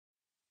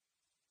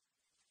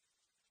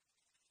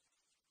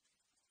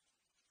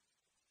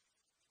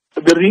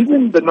The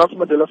reason the Nelson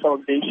Mandela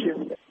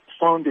Foundation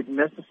found it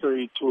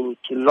necessary to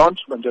launch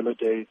Mandela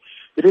Day,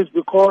 it is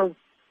because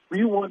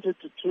we wanted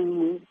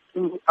to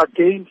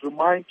again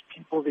remind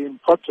people the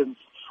importance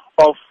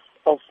of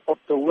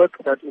the work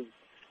that is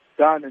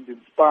done and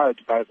inspired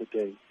by the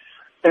day.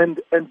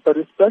 But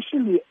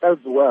especially as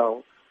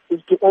well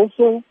is to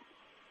also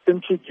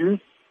introduce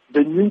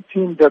the new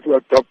theme that we're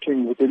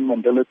adopting within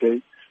Mandela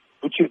Day,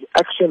 which is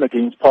action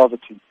against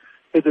poverty.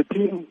 The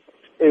theme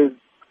is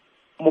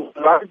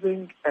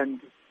mobilizing and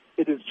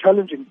it is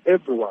challenging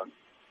everyone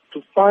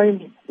to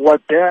find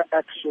what their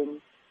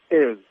action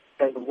is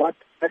and what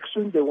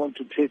action they want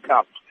to take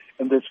up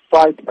in this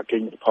fight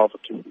against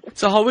poverty.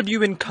 So how would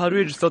you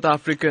encourage South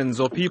Africans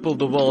or people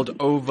the world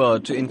over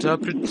to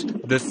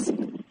interpret this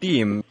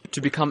theme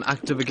to become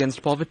active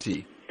against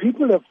poverty?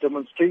 People have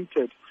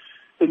demonstrated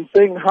in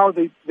saying how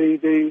they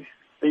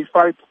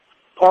fight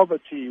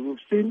poverty. We've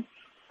seen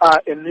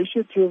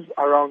initiatives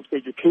around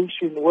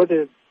education, where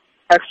there's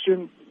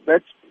action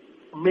that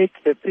make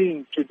the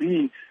thing to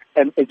be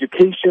an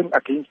education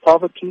against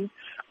poverty,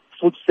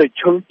 food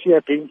security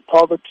against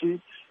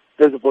poverty,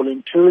 there's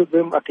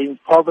volunteerism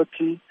against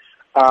poverty,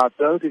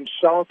 building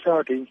shelter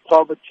against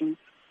poverty.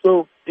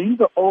 So these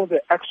are all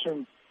the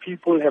actions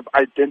people have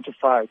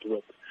identified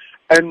with.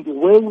 And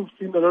where we've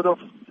seen a lot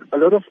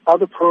of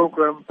other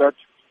programs that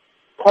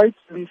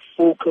quietly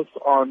focus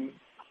on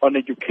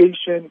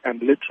education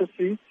and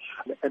literacy,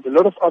 and a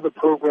lot of other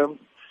programs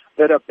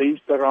that are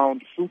based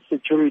around food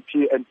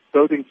security and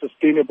building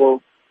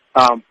sustainable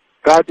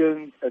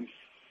gardens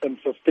and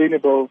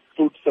sustainable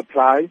food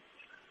supply.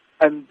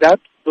 And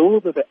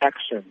those are the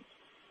actions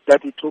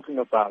that we're talking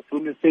about.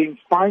 When you're saying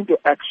find your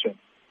action,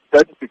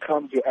 that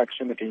becomes your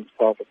action against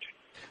poverty.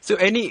 So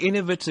any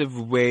innovative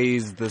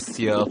ways this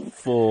year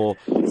for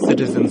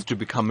citizens to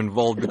become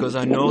involved? Because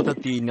I know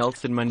that the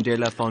Nelson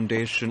Mandela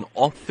Foundation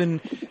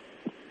often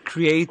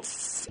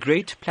creates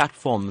great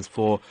platforms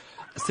for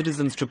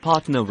citizens to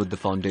partner with the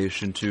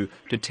foundation to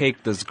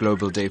take this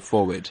global day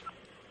forward.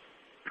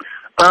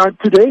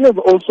 Today has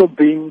also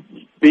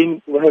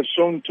has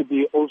shown to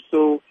be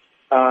also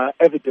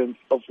evidence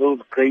of those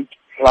great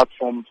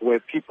platforms where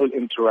people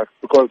interact,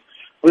 because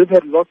we've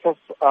had lots of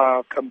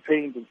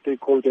campaigns and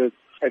stakeholders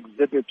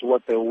exhibit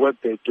what their work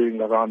they're doing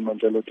around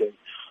Mandela Day.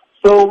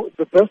 So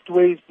the best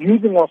way is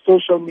using our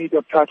social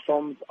media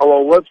platforms,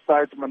 our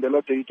website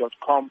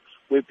mandeladay.com,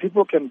 where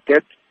people can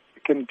get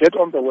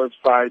on the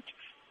website,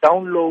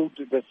 download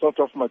the sort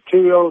of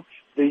material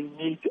they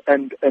need,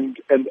 and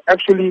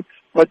actually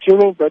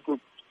material that will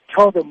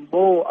tell them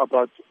more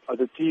about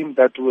the theme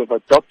that we have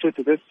adopted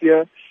this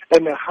year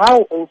and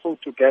how also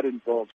to get involved.